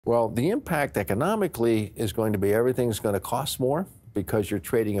Well, the impact economically is going to be everything's going to cost more because you're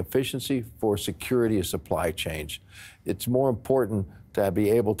trading efficiency for security of supply chains. It's more important to be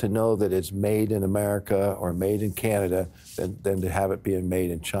able to know that it's made in America or made in Canada than to have it being made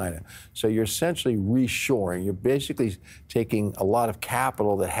in China. So you're essentially reshoring. You're basically taking a lot of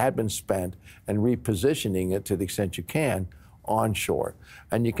capital that had been spent and repositioning it to the extent you can onshore.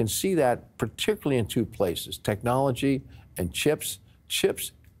 And you can see that particularly in two places, technology and chips.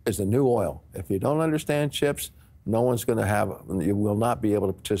 Chips is the new oil. If you don't understand chips, no one's going to have, you will not be able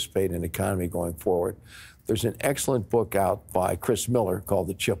to participate in the economy going forward. There's an excellent book out by Chris Miller called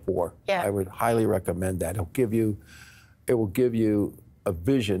The Chip War. Yeah. I would highly recommend that. It will give you a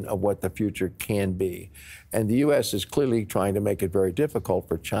vision of what the future can be. And the U.S. is clearly trying to make it very difficult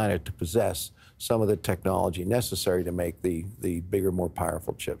for China to possess some of the technology necessary to make the bigger, more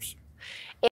powerful chips.